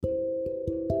Hey,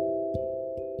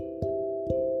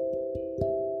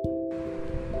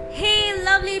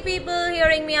 lovely people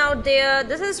hearing me out there.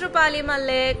 This is Rupali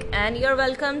Malik, and you're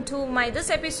welcome to my this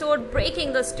episode,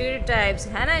 Breaking the Stereotypes.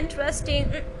 Hannah,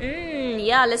 interesting.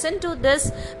 Yeah, listen to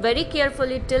this very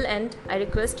carefully till end. I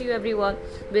request you, everyone,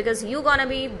 because you gonna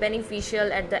be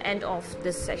beneficial at the end of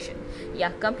this session.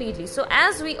 Yeah, completely. So,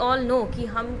 as we all know कि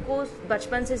हमको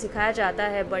बचपन से सिखाया जाता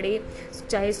है, बड़े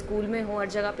चाहे school में हो, हर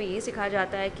जगह पे ये सिखाया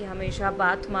जाता है कि हमेशा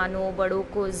बात मानो, बड़ों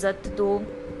को इज्जत दो,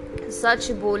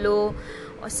 सच बोलो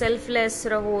और सेल्फलेस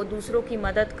रहो, दूसरों की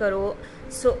मदद करो.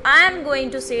 सो I am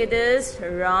going to say this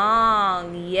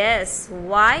wrong. Yes,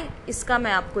 why? इसका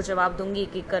मैं आपको जवाब दूंगी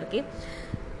एक एक करके.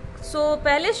 सो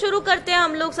पहले शुरू करते हैं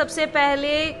हम लोग सबसे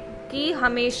पहले कि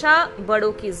हमेशा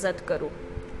बड़ों की इज्जत करो.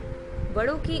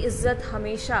 बड़ों की इज्जत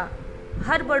हमेशा,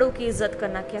 हर बड़ों की इज्जत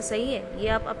करना क्या सही है? ये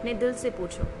आप अपने दिल से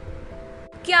पूछो.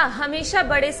 क्या हमेशा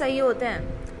बड़े सही होते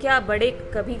हैं? क्या बड़े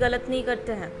कभी गलत नहीं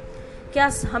करते हैं? क्या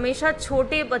हमेशा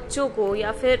छोटे बच्चों को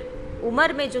या फिर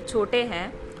उम्र में जो छोटे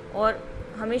हैं और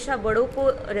हमेशा बड़ों को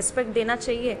रिस्पेक्ट देना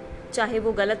चाहिए चाहे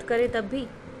वो गलत करे तब भी?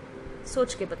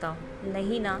 सोच के बताओ.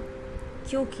 नहीं ना.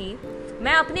 क्योंकि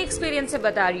मैं अपने एक्सपीरियंस से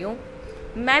बता रही हूँ.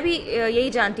 मैं भी यही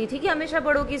जानती थी कि हमेशा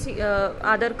बड़ों की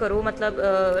आदर करो, मतलब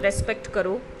रेस्पेक्ट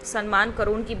करो, सम्मान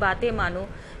करो, उनकी बातें मानो,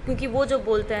 क्योंकि वो जो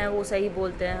बोलते हैं वो सही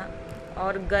बोलते हैं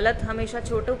और गलत हमेशा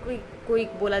छोटों को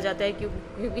बोला जाता है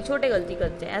क्योंकि छोटे गलती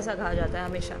करते हैं, ऐसा कहा जाता है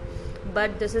हमेशा.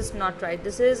 But this is not right.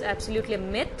 This is absolutely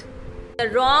myth. The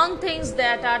wrong things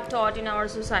that are taught in our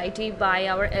society by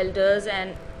our elders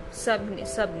and सबने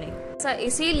ऐसा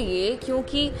इसीलिए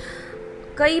क्योंकि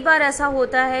कई बार ऐसा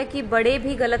होता है कि बड़े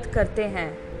भी गलत करते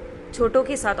हैं छोटों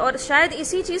के साथ, और शायद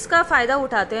इसी चीज़ का फ़ायदा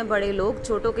उठाते हैं बड़े लोग,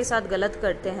 छोटों के साथ गलत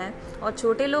करते हैं और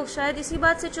छोटे लोग शायद इसी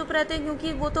बात से चुप रहते हैं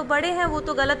क्योंकि वो तो बड़े हैं, वो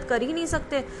तो गलत कर ही नहीं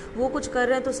सकते, वो कुछ कर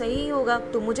रहे हैं तो सही ही होगा,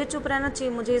 तो मुझे चुप रहना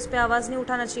चाहिए, मुझे इस पे आवाज़ नहीं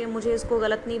उठाना चाहिए, मुझे इसको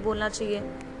गलत नहीं बोलना चाहिए.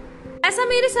 ऐसा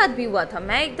मेरे साथ भी हुआ था.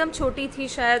 मैं एकदम छोटी थी,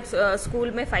 शायद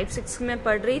स्कूल में 5-6 में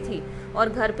पढ़ रही थी और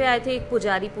घर पे आए थे एक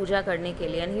पुजारी पूजा करने के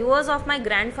लिए, and he was of my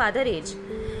grandfather as.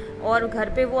 और घर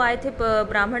पे वो आए थे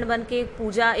ब्राह्मण बन के,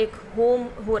 पूजा, एक होम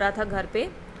हो रहा था घर पे,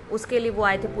 उसके लिए वो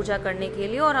आए थे पूजा करने के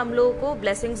लिए, और हम लोगों को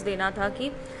ब्लेसिंग्स देना था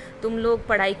कि तुम लोग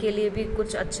पढ़ाई के लिए भी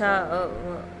कुछ अच्छा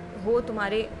हो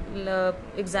तुम्हारे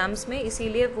एग्ज़ाम्स में,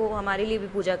 इसीलिए वो हमारे लिए भी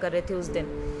पूजा कर रहे थे उस दिन.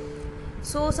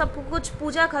 सो सब कुछ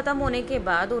पूजा ख़त्म होने के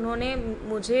बाद उन्होंने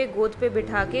मुझे गोद पे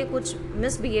बिठा के कुछ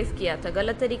मिसबिहेव किया था,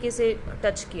 गलत तरीके से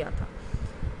टच किया था.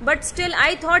 बट स्टिल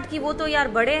आई थॉट कि वो तो यार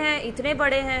बड़े हैं, इतने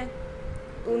बड़े हैं,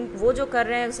 वो जो कर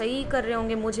रहे हैं सही कर रहे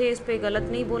होंगे, मुझे इस पे गलत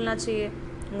नहीं बोलना चाहिए,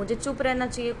 मुझे चुप रहना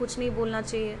चाहिए, कुछ नहीं बोलना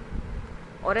चाहिए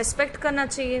और रेस्पेक्ट करना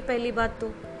चाहिए. पहली बात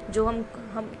तो जो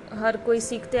हम हर कोई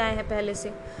सीखते आए हैं पहले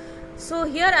से. So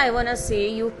here I want to say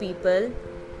you people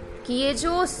कि ये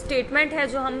जो स्टेटमेंट है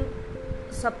जो हम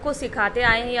सबको सिखाते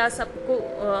आए हैं या सबको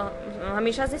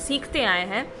हमेशा से सीखते आए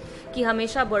हैं कि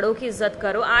हमेशा बड़ों की इज्जत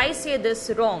करो, आई से दिस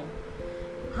रॉन्ग.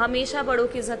 हमेशा बड़ों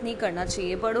की इज्जत नहीं करना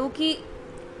चाहिए. बड़ों की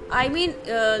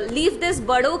लीव दिस.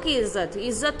 बड़ों की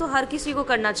इज्जत तो हर किसी को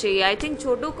करना चाहिए. आई थिंक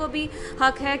छोटों को भी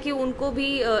हक है कि उनको भी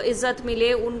इज्जत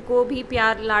मिले, उनको भी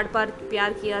प्यार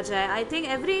किया जाए. I think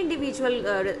every individual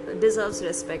deserves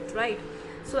respect, right?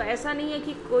 So ऐसा नहीं है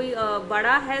कि कोई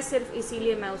बड़ा है सिर्फ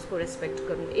इसीलिए मैं उसको रिस्पेक्ट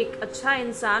करूं. एक अच्छा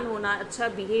इंसान होना, अच्छा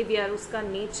बिहेवियर, उसका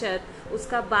नेचर,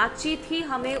 उसका बातचीत ही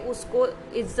हमें उसको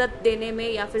इज्जत देने में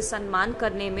या फिर सम्मान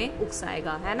करने में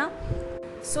उकसाएगा, है ना?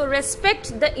 So respect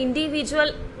the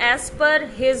individual as per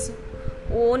his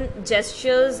own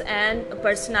gestures and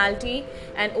personality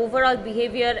and overall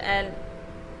behavior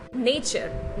and nature.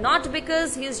 Not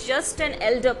because he is just an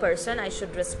elder person, I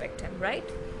should respect him,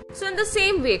 right? So in the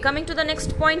same way, coming to the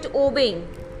next point, obeying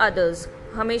others.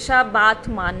 हमेशा बात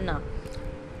मानना,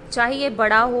 चाहे ये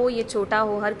बड़ा हो ये छोटा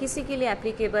हो, हर किसी के लिए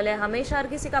एप्लीकेबल है. हमेशा हर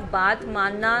किसी का बात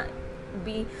मानना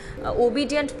भी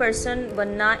ओबीडियंट पर्सन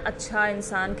बनना अच्छा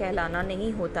इंसान कहलाना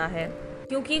नहीं होता है.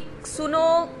 क्योंकि सुनो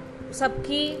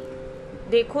सबकी,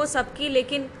 देखो सबकी,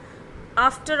 लेकिन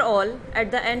after all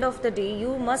at the end of the day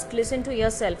you must listen to your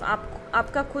self.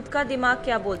 आपका खुद का दिमाग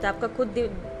क्या बोलता है, आपका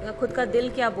खुद का दिल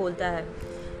क्या बोलता है.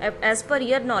 As per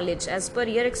your knowledge, as per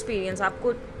your experience,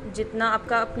 आपको जितना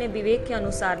आपका अपने विवेक के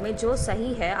अनुसार में जो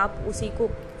सही है आप उसी को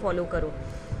फॉलो करो.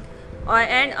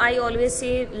 And I always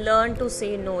say learn to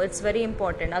say no. It's very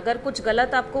important. अगर कुछ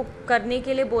गलत आपको करने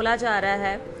के लिए बोला जा रहा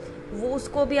है वो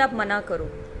उसको भी आप मना करो.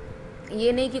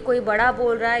 ये नहीं कि कोई बड़ा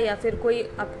बोल रहा है या फिर कोई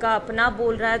आपका अपना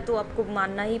बोल रहा है तो आपको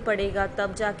मानना ही पड़ेगा,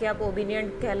 तब जाके आप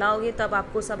ओबीडियंट कहलाओगे, तब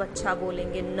आपको सब अच्छा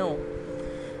बोलेंगे. No,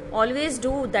 always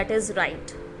do that is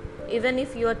right. Even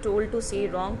if you are told to say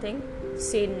wrong thing,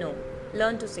 say no.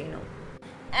 Learn to say no.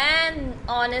 And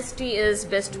honesty is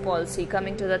best policy.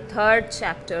 Coming to the third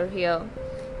chapter here.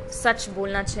 सच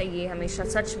बोलना चाहिए, हमेशा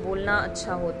सच बोलना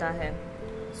अच्छा होता है.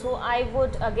 So I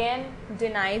would again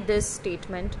deny this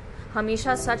statement.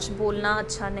 हमेशा सच बोलना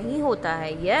अच्छा नहीं होता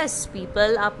है. Yes,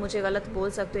 people, आप मुझे गलत बोल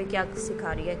सकते हो, क्या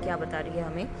सिखा रही है, क्या बता रही है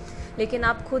हमें, लेकिन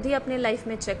आप खुद ही अपने लाइफ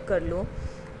में चेक कर लो.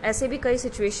 ऐसे भी कई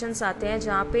सिचुएशंस आते हैं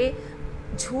जहाँ पे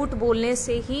झूठ बोलने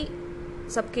से ही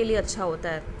सबके लिए अच्छा होता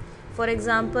है. फॉर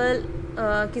एग्ज़ाम्पल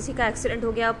किसी का एक्सीडेंट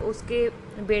हो गया, आप उसके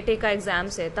बेटे का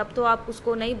एग्ज़ाम्स है, तब तो आप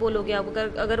उसको नहीं बोलोगे. आप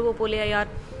अगर वो बोले यार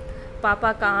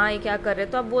पापा कहाँ है, क्या कर रहे,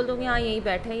 तो आप बोल दोगे हाँ यहीं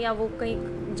बैठे हैं, या वो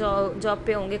कहीं जॉब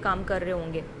पे होंगे, काम कर रहे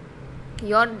होंगे.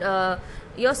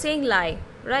 you're saying lie,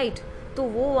 right. तो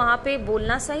वो वहाँ पे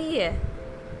बोलना सही है.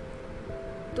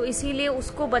 तो इसीलिए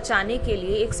उसको बचाने के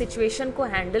लिए, एक सिचुएशन को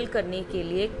हैंडल करने के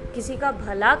लिए, किसी का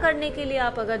भला करने के लिए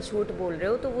आप अगर झूठ बोल रहे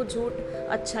हो तो वो झूठ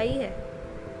अच्छा ही है.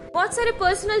 बहुत सारे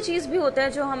पर्सनल चीज़ भी होते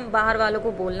हैं जो हम बाहर वालों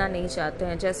को बोलना नहीं चाहते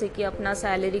हैं, जैसे कि अपना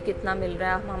सैलरी कितना मिल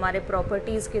रहा है, हमारे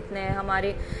प्रॉपर्टीज़ कितने हैं,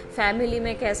 हमारे फैमिली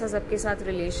में कैसा सबके साथ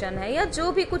रिलेशन है, या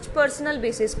जो भी कुछ पर्सनल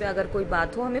बेसिस पे अगर कोई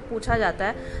बात हो हमें पूछा जाता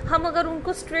है, हम अगर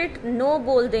उनको स्ट्रेट नो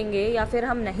बोल देंगे या फिर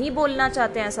हम नहीं बोलना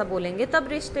चाहते हैं ऐसा बोलेंगे, तब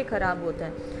रिश्ते खराब होते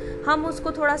हैं. हम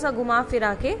उसको थोड़ा सा घुमा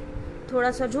फिरा के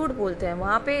थोड़ा सा झूठ बोलते हैं,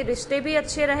 वहाँ पे रिश्ते भी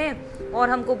अच्छे रहे और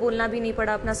हमको बोलना भी नहीं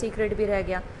पड़ा, अपना सीक्रेट भी रह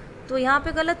गया. तो यहाँ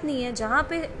पे गलत नहीं है. जहाँ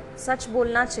पे सच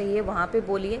बोलना चाहिए वहाँ पे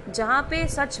बोलिए. जहाँ पे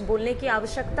सच बोलने की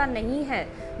आवश्यकता नहीं है,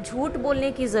 झूठ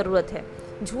बोलने की ज़रूरत है,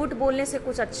 झूठ बोलने से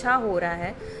कुछ अच्छा हो रहा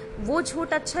है, वो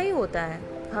झूठ अच्छा ही होता है.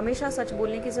 हमेशा सच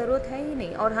बोलने की ज़रूरत है ही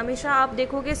नहीं. और हमेशा आप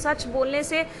देखोगे सच बोलने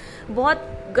से बहुत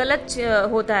गलत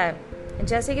होता है.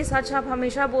 जैसे कि सच आप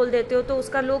हमेशा बोल देते हो तो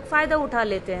उसका लोग फ़ायदा उठा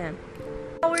लेते हैं,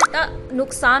 उल्टा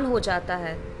नुकसान हो जाता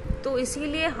है. तो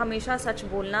इसीलिए हमेशा सच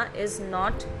बोलना is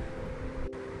not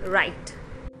right.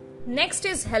 Next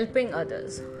is helping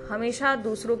others. हमेशा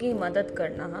दूसरों की मदद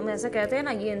करना. हम ऐसा कहते हैं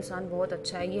ना, ये इंसान बहुत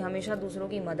अच्छा है, ये हमेशा दूसरों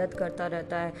की मदद करता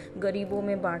रहता है, गरीबों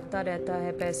में बांटता रहता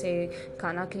है पैसे,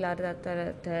 खाना खिलाता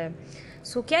रहता है.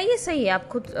 सो क्या ये सही है? आप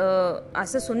खुद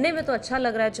ऐसे सुनने में तो अच्छा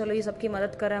लग रहा है, चलो ये सबकी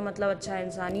मदद कर रहा है मतलब अच्छा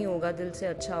इंसान ही होगा, दिल से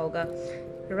अच्छा होगा,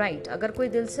 राइट. अगर कोई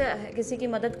दिल से किसी की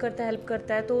मदद करता है, हेल्प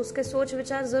करता है, तो उसके सोच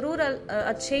विचार ज़रूर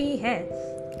अच्छे ही हैं,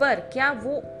 पर क्या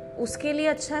वो उसके लिए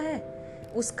अच्छा है?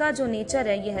 उसका जो नेचर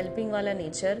है, ये हेल्पिंग वाला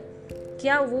नेचर,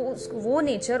 क्या वो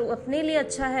नेचर अपने लिए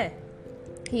अच्छा है?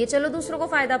 ये चलो दूसरों को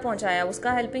फ़ायदा पहुंचाया,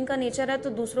 उसका हेल्पिंग का नेचर है तो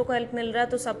दूसरों को हेल्प मिल रहा है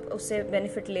तो सब उससे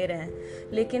बेनिफिट ले रहे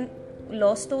हैं, लेकिन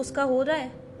लॉस तो उसका हो रहा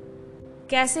है.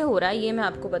 कैसे हो रहा है ये मैं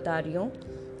आपको बता रही हूँ.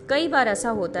 कई बार ऐसा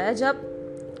होता है,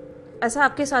 जब ऐसा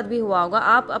आपके साथ भी हुआ होगा,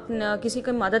 आप अपना किसी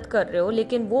की मदद कर रहे हो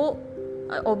लेकिन वो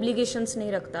ऑब्लिगेशंस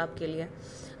नहीं रखता आपके लिए.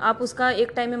 आप उसका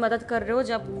एक टाइम में मदद कर रहे हो,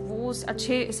 जब वो उस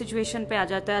अच्छे सिचुएशन पे आ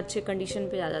जाता है, अच्छे कंडीशन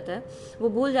पे आ जाता है, वो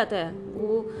भूल जाता है,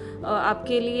 वो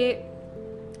आपके लिए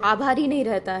आभारी नहीं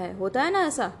रहता है. होता है ना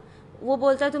ऐसा. वो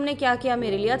बोलता है तुमने क्या किया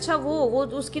मेरे लिए. अच्छा वो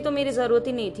उसकी तो मेरी ज़रूरत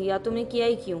ही नहीं थी, या तुमने किया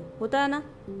ही क्यों. होता है ना.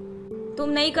 तुम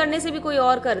नहीं करने से भी कोई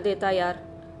और कर देता यार.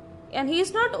 And he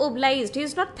is not obliged, he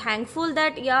is not thankful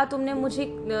that यार तुमने मुझे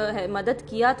मदद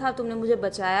किया था, तुमने मुझे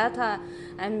बचाया था,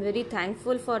 I am very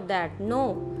thankful for that. No,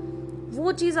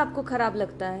 वो चीज़ आपको ख़राब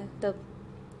लगता है तब,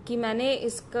 कि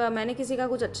मैंने किसी का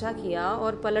कुछ अच्छा किया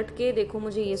और पलट के देखो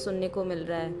मुझे ये सुनने को मिल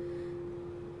रहा है.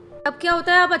 अब क्या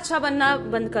होता है, आप अच्छा बनना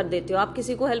बंद कर देते हो, आप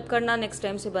किसी को हेल्प करना नेक्स्ट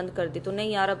टाइम से बंद कर देते हो.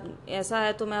 नहीं यार, अब ऐसा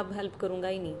है तो मैं अब हेल्प करूंगा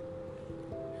ही नहीं.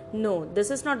 No,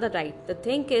 this is not the right. The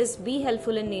thing is be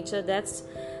helpful in nature, that's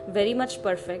very much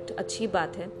perfect, अच्छी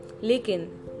बात है. लेकिन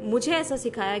मुझे ऐसा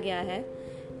सिखाया गया है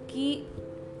कि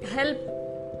हेल्प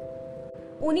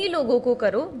उन्हीं लोगों को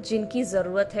करो जिनकी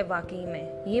ज़रूरत है वाकई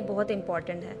में. ये बहुत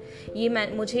इंपॉर्टेंट है. ये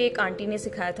मुझे एक आंटी ने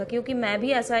सिखाया था, क्योंकि मैं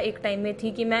भी ऐसा एक टाइम में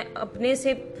थी कि मैं अपने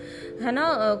से, है ना,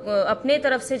 अपने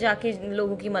तरफ से जाके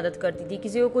लोगों की मदद करती थी.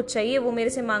 किसी को कुछ चाहिए, वो मेरे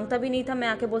से मांगता भी नहीं था, मैं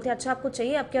आके बोलती अच्छा आपको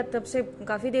चाहिए, आप क्या तब से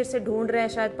काफ़ी देर से ढूंढ रहे हैं,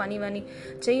 शायद पानी वानी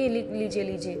चाहिए,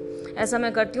 लीजिए. ऐसा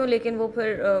मैं करती हूँ. लेकिन वो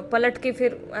फिर पलट के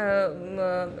फिर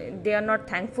they are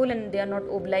not thankful and they are not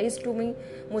oblige to me.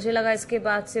 मुझे लगा इसके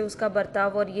बाद से उसका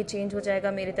बर्ताव और ये चेंज हो जाएगा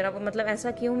मेरी तरफ. मतलब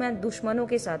ऐसा क्यों, मैं दुश्मनों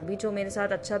के साथ भी जो मेरे साथ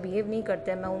अच्छा बिहेव नहीं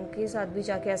करते हैं, मैं उनके साथ भी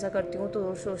जाके ऐसा करती हूँ,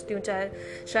 तो सोचती हूँ चाहे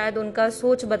शायद उनका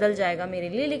सोच बदल जाएगा मेरे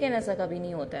लिए, लेकिन ऐसा कभी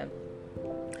नहीं होता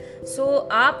है. सो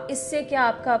आप इससे क्या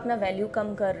आपका अपना वैल्यू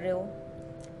कम कर रहे हो.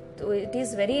 तो इट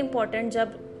इज़ वेरी इंपॉर्टेंट,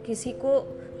 जब किसी को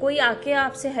कोई आके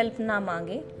आपसे हेल्प ना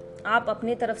मांगे, आप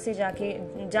अपने तरफ से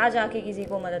जाके किसी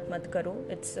को मदद मत करो.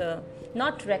 It's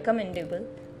not recommendable.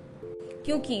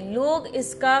 क्योंकि लोग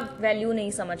इसका वैल्यू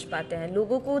नहीं समझ पाते हैं।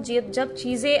 लोगों को जब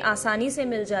चीज़ें आसानी से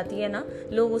मिल जाती है ना,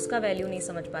 लोग उसका वैल्यू नहीं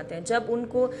समझ पाते हैं। जब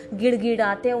उनको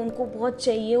गिड़गिड़ाते हैं, उनको बहुत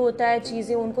चाहिए होता है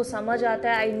चीज़ें, उनको समझ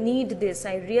आता है I need this,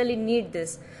 I really need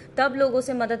this, तब लोगों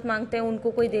से मदद मांगते हैं,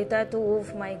 उनको कोई देता है तो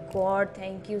oh my God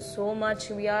thank you so much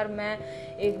यार, मैं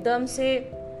एकदम से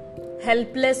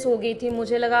हेल्पलेस हो गई थी,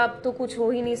 मुझे लगा अब तो कुछ हो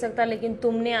ही नहीं सकता, लेकिन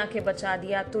तुमने आके बचा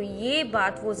दिया। तो ये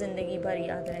बात वो जिंदगी भर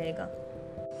याद रहेगा।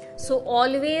 So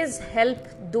always help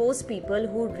those people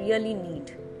who really need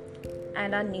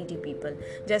and are needy people.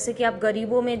 जैसे कि आप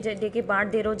गरीबों में देके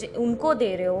बांट दे रहे हो, उनको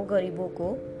दे रहे हो, गरीबों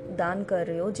को दान कर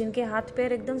रहे हो जिनके हाथ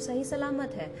पैर एकदम सही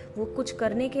सलामत है, वो कुछ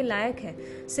करने के लायक है।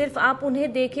 सिर्फ आप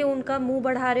उन्हें देके उनका मुंह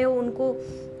बढ़ा रहे हो, उनको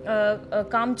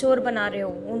कामचोर बना रहे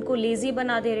हो, उनको लेजी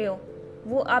बना दे रहे हो,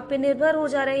 वो आप पे निर्भर हो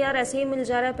जा रहे हैं। यार ऐसे ही मिल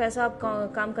जा रहा है पैसा, आप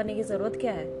काम करने की जरूरत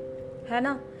क्या है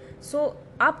ना। सो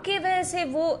आपके वजह से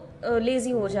वो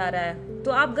लेजी हो जा रहा है,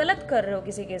 तो आप गलत कर रहे हो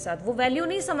किसी के साथ। वो वैल्यू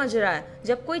नहीं समझ रहा है।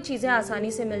 जब कोई चीज़ें आसानी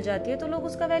से मिल जाती है तो लोग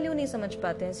उसका वैल्यू नहीं समझ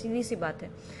पाते हैं, सीधी सी बात है।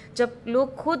 जब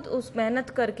लोग खुद उस मेहनत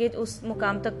करके उस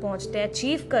मुकाम तक पहुंचते हैं,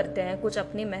 अचीव करते हैं कुछ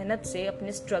अपनी मेहनत से,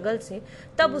 अपने स्ट्रगल से,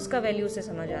 तब उसका वैल्यू से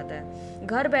समझ आता है।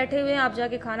 घर बैठे हुए आप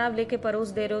जाके खाना लेके परोस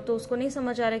दे रहे हो तो उसको नहीं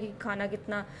समझ आ रहा है कि खाना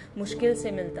कितना मुश्किल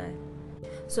से मिलता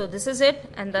है। So this is it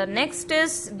and the next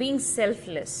is being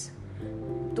selfless.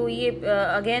 तो ये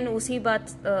अगेन उसी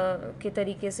बात के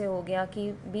तरीके से हो गया कि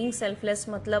बीइंग सेल्फलेस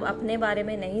मतलब अपने बारे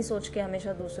में नहीं सोच के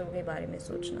हमेशा दूसरों के बारे में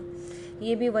सोचना।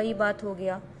 ये भी वही बात हो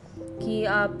गया कि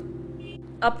आप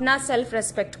अपना सेल्फ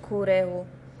रेस्पेक्ट खो रहे हो,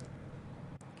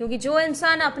 क्योंकि जो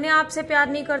इंसान अपने आप से प्यार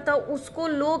नहीं करता उसको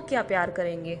लोग क्या प्यार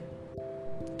करेंगे।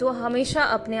 तो हमेशा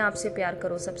अपने आप से प्यार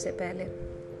करो सबसे पहले।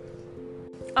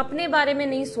 अपने बारे में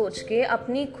नहीं सोच के,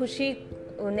 अपनी खुशी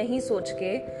नहीं सोच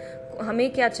के,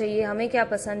 हमें क्या चाहिए, हमें क्या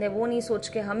पसंद है, वो नहीं सोच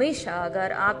के हमेशा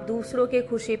अगर आप दूसरों के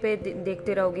खुशी पे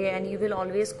देखते रहोगे and you will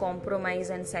always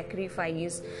compromise and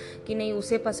sacrifice कि नहीं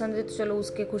उसे पसंद है तो चलो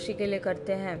उसके खुशी के लिए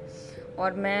करते हैं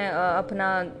और मैं अपना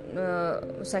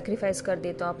सेक्रीफाइस कर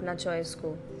देता हूँ अपना चॉइस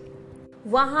को,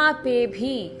 वहाँ पे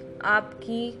भी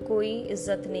आपकी कोई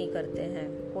इज्जत नहीं करते हैं।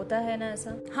 होता है ना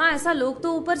ऐसा। हाँ, ऐसा लोग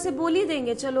तो ऊपर से बोल ही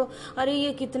देंगे, चलो अरे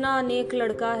ये कितना नेक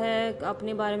लड़का है,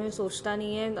 अपने बारे में सोचता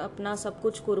नहीं है, अपना सब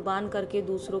कुछ कुर्बान करके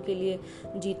दूसरों के लिए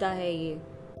जीता है ये,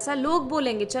 ऐसा लोग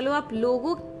बोलेंगे। चलो आप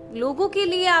लोगों के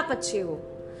लिए आप अच्छे हो,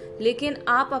 लेकिन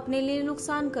आप अपने लिए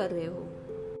नुकसान कर रहे हो।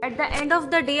 At the end of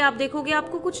the day आप देखोगे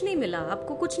आपको कुछ नहीं मिला,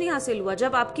 आपको कुछ नहीं हासिल हुआ।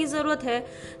 जब आपकी ज़रूरत है,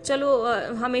 चलो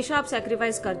हमेशा आप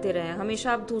सेक्रीफाइस करते रहे,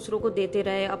 हमेशा आप दूसरों को देते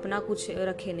रहे, अपना कुछ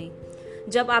रखे नहीं।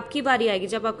 जब आपकी बारी आएगी,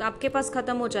 जब आपके पास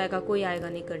ख़त्म हो जाएगा, कोई आएगा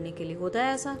नहीं करने के लिए। होता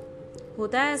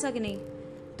है ऐसा कि नहीं?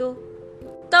 तो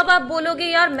तब आप बोलोगे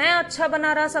यार मैं अच्छा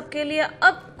बना रहा सबके लिए,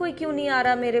 अब कोई क्यों नहीं आ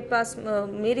रहा मेरे पास,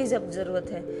 मेरी जब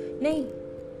ज़रूरत है। नहीं,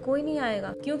 कोई नहीं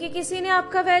आएगा, क्योंकि किसी ने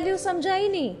आपका वैल्यू समझा ही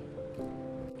नहीं।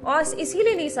 और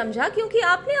इसीलिए नहीं समझा क्योंकि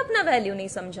आपने अपना वैल्यू नहीं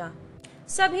समझा।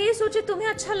 सब यही सोचे तुम्हें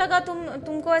अच्छा लगा,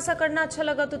 तुमको ऐसा करना अच्छा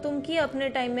लगा तो तुम किए अपने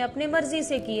टाइम में, अपने मर्जी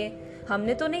से किए।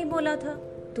 हमने तो नहीं बोला था,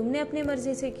 तुमने अपनी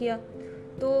मर्जी से किया।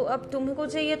 तो अब तुमको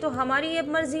चाहिए तो हमारी ये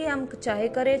मर्जी है, हम चाहे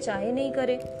करें चाहे नहीं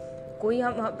करें। कोई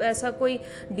हम ऐसा कोई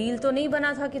डील तो नहीं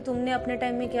बना था कि तुमने अपने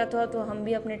टाइम में किया था तो हम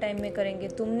भी अपने टाइम में करेंगे।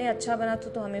 तुमने अच्छा बना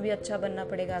तो हमें भी अच्छा बनना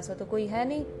पड़ेगा, ऐसा तो कोई है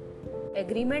नहीं,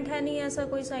 एग्रीमेंट है नहीं ऐसा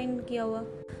कोई साइन किया हुआ।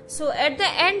 So at the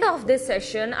end of this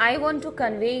session, I want to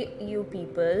convey you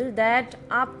people that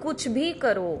आप कुछ भी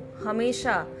करो,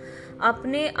 हमेशा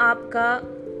अपने आप का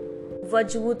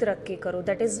वजूद रख के करो।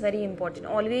 That is very important.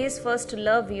 Always first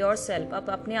love yourself. आप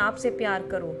अपने आप से प्यार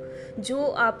करो। जो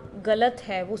आप गलत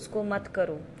है उसको मत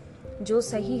करो, जो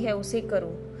सही है उसे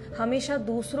करो। हमेशा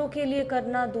दूसरों के लिए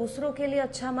करना, दूसरों के लिए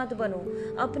अच्छा मत बनो,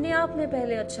 अपने आप में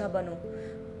पहले अच्छा बनो।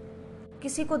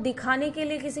 किसी को दिखाने के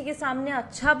लिए, किसी के सामने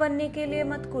अच्छा बनने के लिए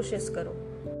मत कोशिश करो।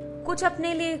 कुछ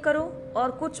अपने लिए करो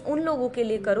और कुछ उन लोगों के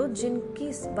लिए करो जिनकी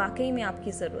वाकई में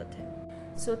आपकी ज़रूरत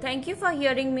है। So thank you for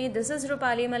hearing me, this is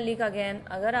Rupali Mallik again.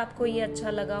 अगर आपको ये अच्छा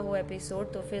लगा हो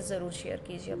एपिसोड तो फिर ज़रूर शेयर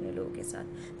कीजिए अपने लोगों के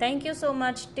साथ। Thank you so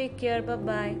much, take care, bye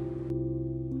bye.